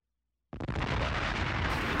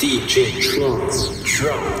DeejTrunks,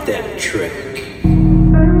 drop that track.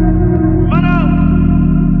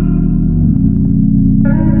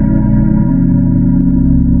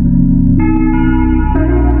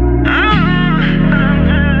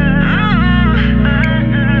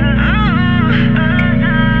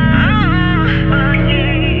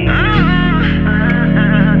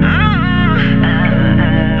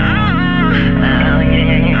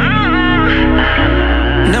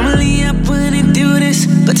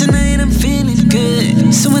 But tonight I'm feeling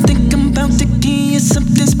good, so I think I'm about to give you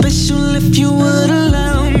something special if you would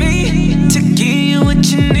allow me to give you what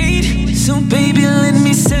you need. So baby, let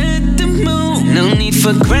me set the mood. No need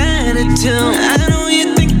for gratitude. I know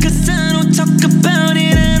you think 'cause I don't talk about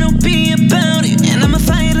it, I don't be about it. And I'm a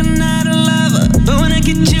fighter, not a lover, but when I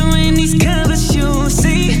get you in these covers, you'll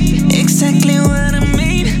see exactly what I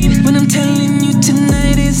mean. When I'm telling you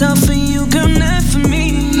tonight is all for you, girl, not for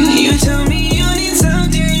me. You tell me you need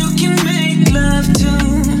something you can make love to.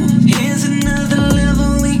 Here's another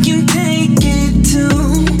level we can take it to.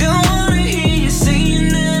 Don't wanna hear you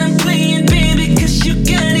saying that I'm playing, baby, 'cause you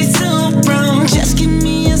got it so wrong. Just give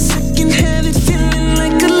me a second, have it feeling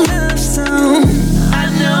like a love song. I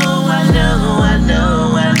know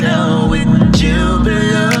what you've been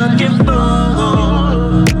looking for.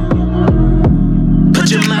 Put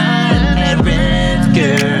your mind at rest,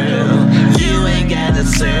 girl. You ain't gotta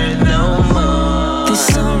search no more. This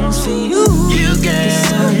song's for you. You got this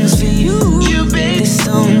song's for you. You bet this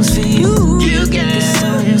song's for you. You got this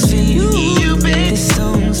song's for you. You bet this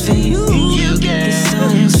song's for you. You got this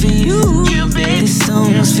song's for you. You bet this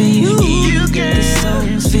song's for you. You got this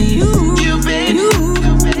song's for you. You bet you.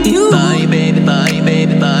 Bye baby, bye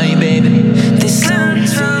baby, bye baby. This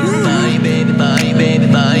song's for you. Bye baby, bye baby,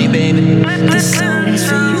 bye baby. This song's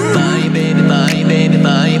for you. Bye baby, bye baby,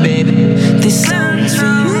 bye baby. This song's for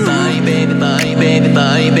you. Bye baby, bye baby,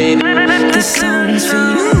 bye baby. This song's for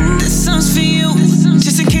you. This song's for you.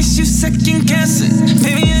 Just in case you second guess it,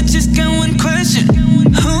 baby, I just got one question.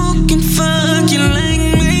 Who can fuck you like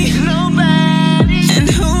me? Nobody. And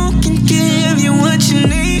who can give you what you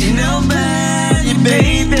need? Nobody,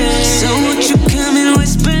 baby. So won't you come and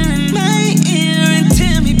whisper in my ear and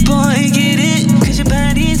tell me, boy, get it? 'Cause your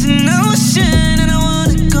body's an ocean and I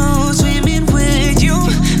wanna go swimming with you.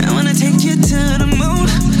 I wanna take you to the moon.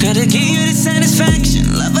 Gotta give you the satisfaction.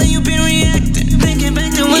 Love how you've been reacting. Thinking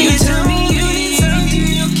back to when you tell me you need something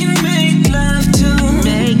you can make love to.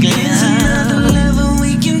 Here's another level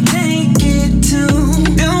we can take it to.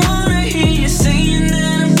 Don't wanna hear you saying that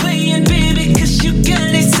I'm playing, baby, 'cause you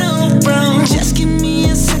got it so wrong. Just give me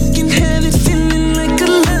a second, have it feeling like a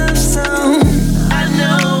love song. I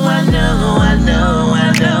know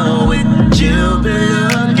what you've been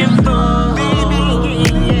looking for, baby.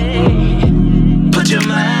 Put your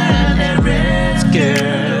mind at rest,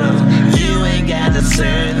 girl. You ain't gotta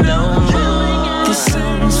search no more. This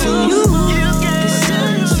song's for you. This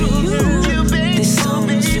song's for you. This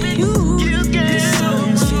song's for you. This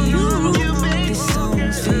song's for you. This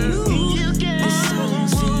song's for you. This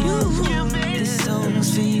song's for you. This song's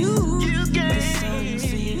for you. This song's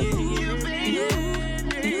for you.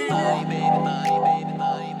 Bye baby, bye baby,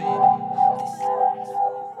 bye baby. This song's for you.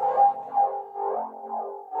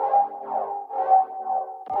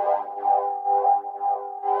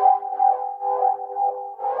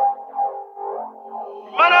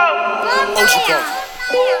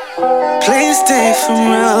 Please stay from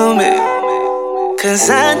around me, 'cause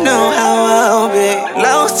I know how I'll be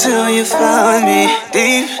lost till you find me.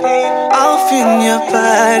 Deep off in your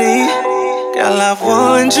body, girl, I've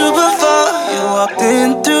warned you before you walked in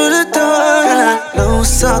through the door. Girl, I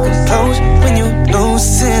lose all composure when you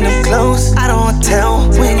loosen them close. I don't tell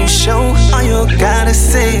when you show, all you gotta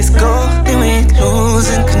say is go. Then we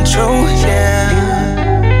losing control, yeah.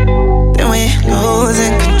 Then we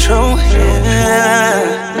losing control,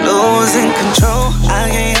 yeah. Losing control. I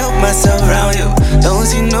can't help myself around you. Don't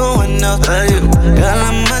see no one else but you. Girl,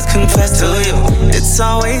 I must confess to you, it's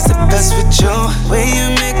always the best with you. Way you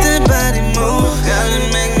make the body move, girl, it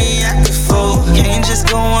make me act a fool. Can't just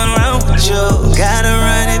go on round with you, gotta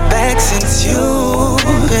run it back since you've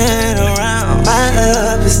been around. My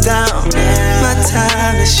up is down, my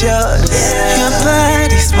time is yours, your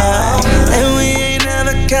body's mine, and we ain't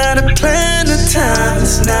never gotta plan the time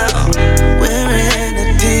is now. We're in the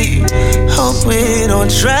deep, hope we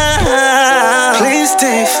don't drown. Please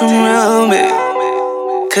stay from around me,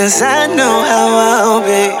 'cause I know how I'll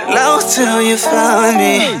be lost till you find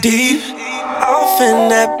me. Deep off in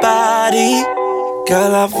that body,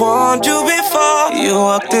 girl, I've warned you before you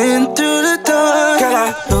walked in through the door. Girl,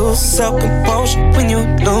 I lose self-composure when you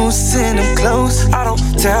loosen them clothes. I don't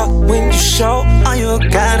tell when you show, all you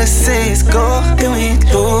gotta say is go. Then we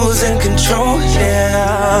losing control,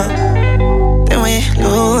 yeah. Then we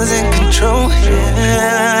losing control,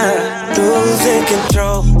 yeah. Losing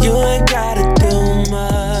control, you ain't gotta do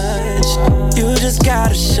much. You just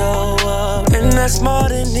gotta show up, and that's more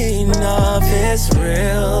than enough. It's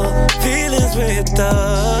real, feelings with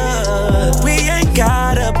us. We ain't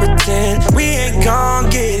gotta pretend, we ain't gon'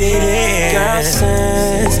 get it in. Girl,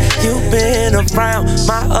 since you've been around,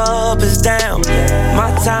 my up is down,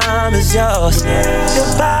 my time is yours, your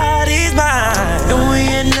body's mine. And we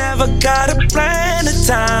ain't never gotta plan, the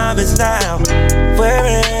time is now. We're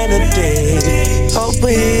in a day, hope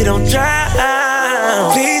we don't drown.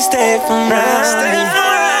 Please stay for me,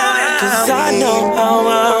 cause I know how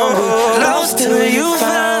I'll be lost till you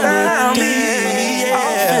find me.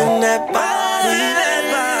 Off in that body,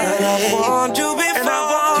 girl, I want you before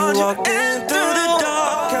you walk in through the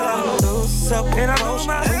door. Girl, I lose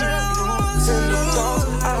self-composure when you losing the thoughts.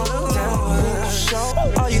 I don't tell who to show,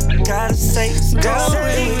 all you gotta say is go. When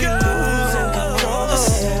we losing control,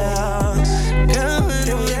 losing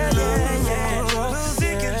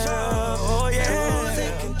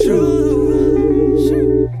control.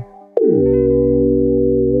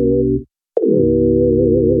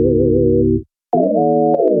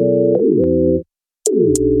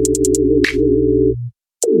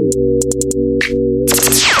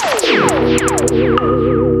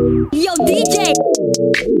 Yo, DJ!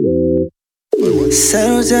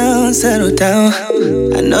 Settle down, settle down.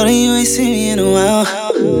 I know that you ain't seen me in a while,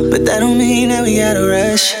 but that don't mean that we gotta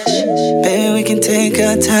rush. Baby, we can take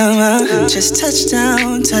our time out. Just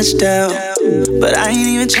touchdown, touchdown. But I ain't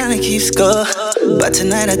even tryna keep score. But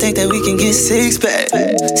tonight I think that we can get 6 back.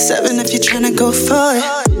 7 if you're tryna go for it.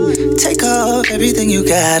 Take off everything you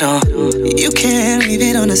got on. You can't leave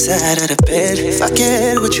it on the side of the bed.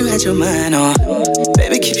 Forget what you had your mind on.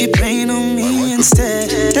 Baby, keep your brain on me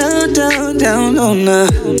instead. Down, down, down, low now.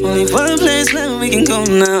 Only one place left, we can go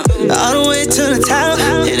now. All the way to the top,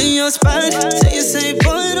 hitting your spot. Till you say,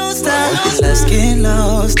 boy, don't stop. Let's get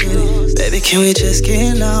lost in it. Baby, can we just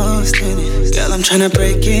get lost in it? Girl, I'm tryna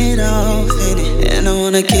break it off in it, and I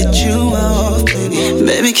wanna get you off in it.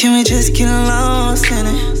 Baby, can we just get lost in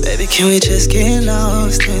it? Baby, can we just get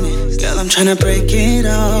lost in it? Girl, I'm tryna break it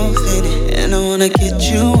off in it, and I wanna get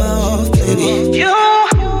you off in it. You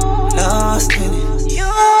lost in it. You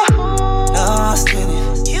lost in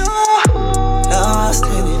it. You lost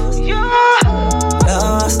in it. You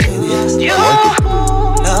lost in it. You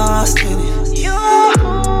lost in it. You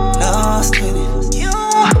lost in it. You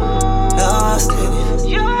lost in it.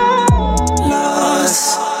 You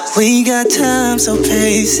lost. We got time, so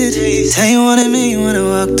pace it. Tell you what it mean when I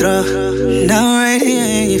walk through. Now right here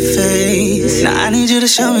in your face. Now I need you to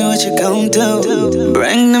show me what you gon' do.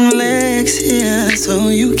 Bring them legs here so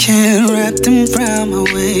you can wrap them round my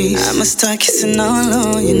waist. I'ma start kissing all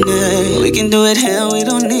on your neck. We can do it here, we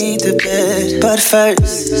don't need the bed. But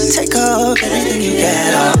first, take off everything you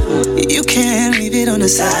got on. You can't leave it on the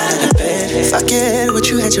side of the bed. Forget what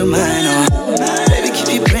you had your mind on. Baby, keep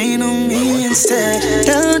your brain on me instead.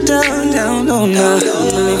 Down, down, down, low now.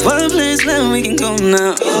 Only one place left, we can go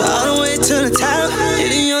now. All the way to the top,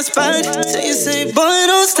 hitting your spot. Till you say, boy,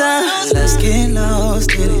 don't stop. Let's get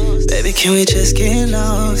lost in it. Baby, can we just get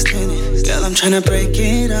lost in it? Girl, I'm tryna break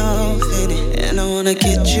it off in it, and I wanna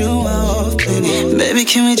get you off in it. Baby,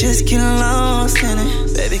 can we just get lost in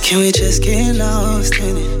it? Baby, can we just get lost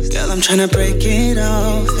in it? Girl, I'm tryna break it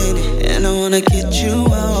off in it, and I wanna get you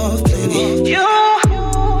off in it. You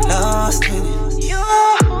lost in it. You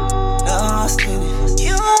lost in it.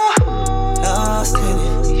 You lost in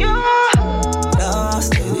it. You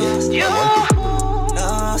lost in it. You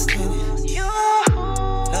lost in it. You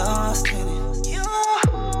lost in it. You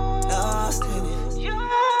lost in it. You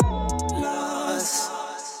lost.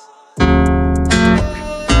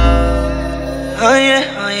 Oh yeah,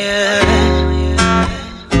 oh yeah.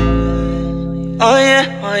 Oh yeah,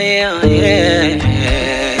 oh yeah, oh yeah.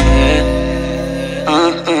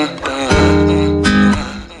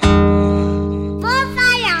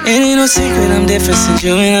 It ain't no secret, I'm different since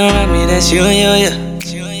you ain't around me, that's you,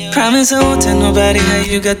 Promise I won't tell nobody how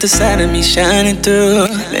you got the side of me shining through.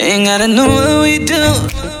 They ain't gotta know what we do.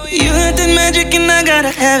 You had that magic and I gotta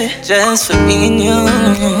have it. Just for me and you,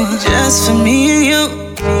 just for me and you.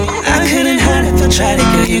 I couldn't hide it if I tried it,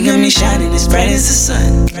 girl, you got me shining as bright as the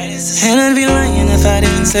sun. And I'd be lying if I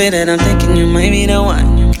didn't say that I'm thinking you might be the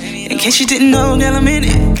one. In case you didn't know, girl, I'm in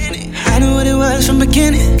it. I knew what it was from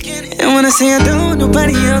beginning. And when I say I don't,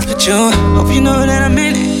 nobody else but you. Hope you know that I'm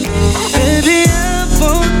in it. Baby, I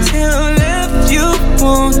won't tell if you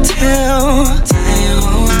won't won't tell. I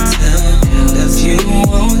won't tell. If you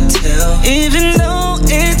won't tell. Even though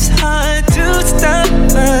it's hard to stop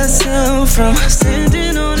myself from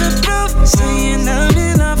standing on the roof, saying I'm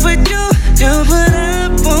in love with you. Yeah, but I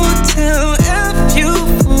won't tell if you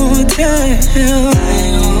won't tell. I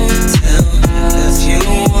won't tell if you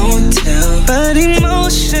won't tell. But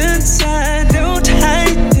emotions, I don't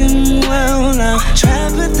hide them well. I try,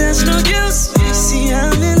 but there's no use. You see,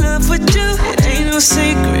 I'm in love with you. It ain't no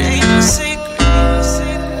secret, ain't no secret.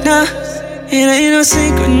 Nah, it ain't no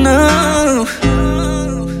secret, no.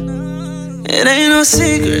 It ain't no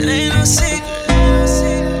secret, ain't no secret.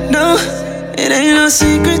 No, it ain't no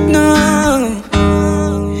secret, no.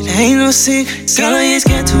 It ain't no secret. Girl, I ain't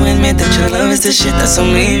scared to admit that your love is the shit that's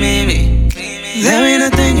on me. There ain't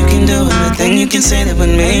nothing you can do, nothing you can say that would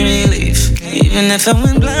make me leave. Even if I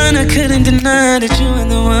went blind, I couldn't deny that you were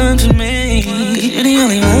the one for me. Cause you're the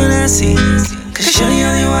only one I see. Cause you're the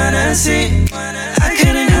only one I see. I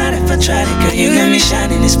couldn't hide if I tried it, girl, you got me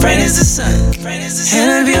shining as bright as the sun. And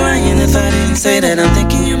I'd be lying if I didn't say that I'm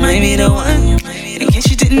thinking you might be the one. In case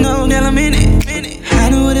you didn't know, girl, I'm in it. I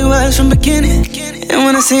knew what it was from beginning. And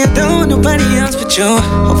when I say I don't want nobody else but you,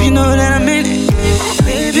 hope you know that I'm in it.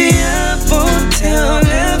 Baby, I won't tell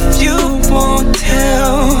if you won't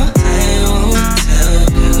tell. I won't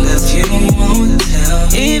tell if you won't tell.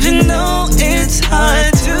 Even though it's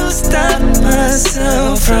hard to stop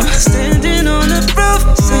myself from standing on the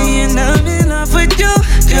roof, saying I'm in love with you.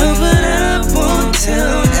 Girl, but I won't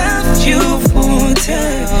tell if you won't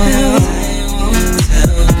tell. I won't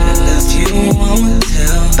tell if you won't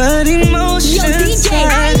tell. But emotions,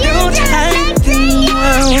 I don't hide them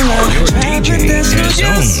well. I try, but there's no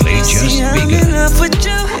use. See, I'm in love with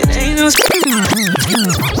you. It ain't no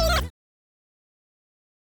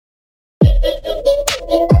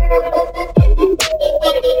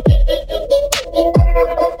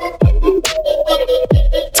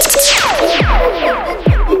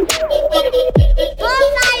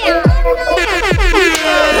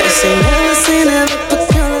They say never say never, but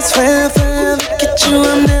girl, I swear if I ever get you,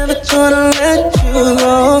 I'm never gonna let you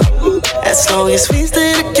go. As long as we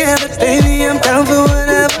stay together, baby, I'm down for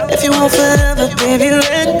whatever. If you want forever, baby,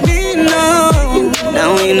 let me know.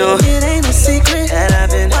 Now we know it ain't a secret that I've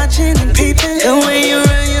been watching and peeping. The way you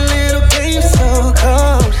run your little game so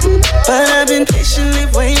cold. But I've been patiently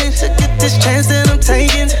waiting to get this chance that I'm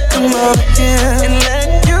taking to come over here and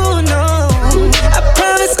let you know. I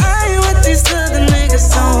promise I ain't what these other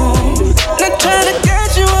niggas on. Not trying to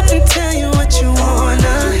get you up and tell you what you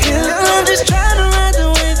wanna hear. I'm just trying to ride the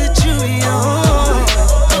way that you be on.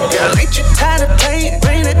 Girl, ain't you tired of playing?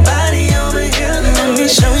 Bring that body over here. Let me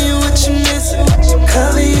show you what you're missing.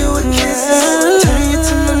 Cover you with kisses, turn you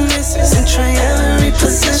to my missus, and try every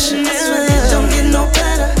position. I swear it don't get no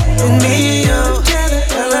better than me and you together.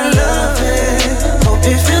 Girl, I love it. Hope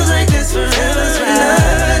it feels like this forever.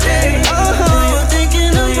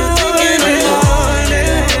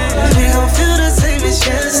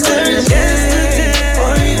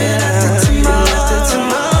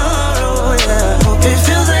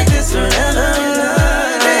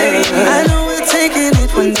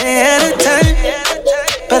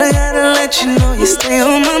 You know you stay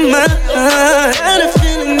on my mind. Got a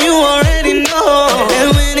feeling you already know.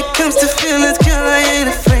 And when it comes to feelings, girl, I ain't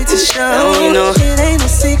afraid to show. You know it ain't a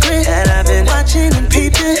secret that I've been watching and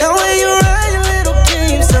peeping. The way you ride your little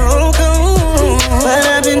game so cool. But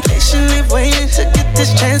I've been patiently waiting to get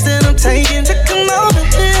this chance that I'm taking to come over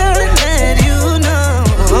here and let you know.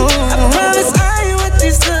 I promise I ain't with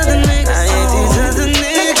these other niggas. I ain't these other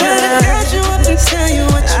niggas. Try to catch you up and tell you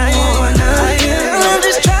what you wanna hear. I'm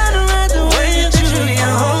just trying.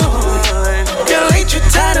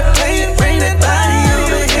 Tired of playing, bring that body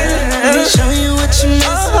over here. Let me show you what you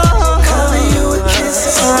miss. Cover you with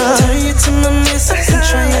kisses, turn you to my missus, and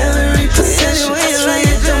try every position. I swear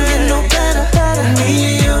it don't get no better than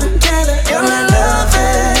me and you together. Girl, I love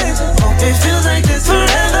it. Hope it feels like this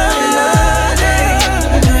forever and a day.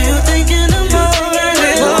 Do you think in the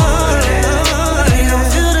morning? We gon'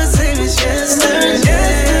 feel the same as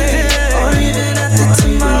yesterday, or even after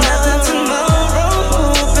tomorrow.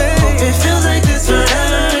 Hope it feels like this forever.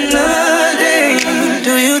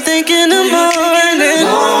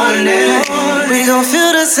 We gon'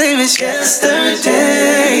 feel the same as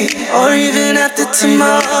yesterday, or even after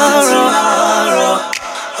tomorrow.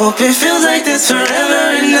 Hope it feels like this forever.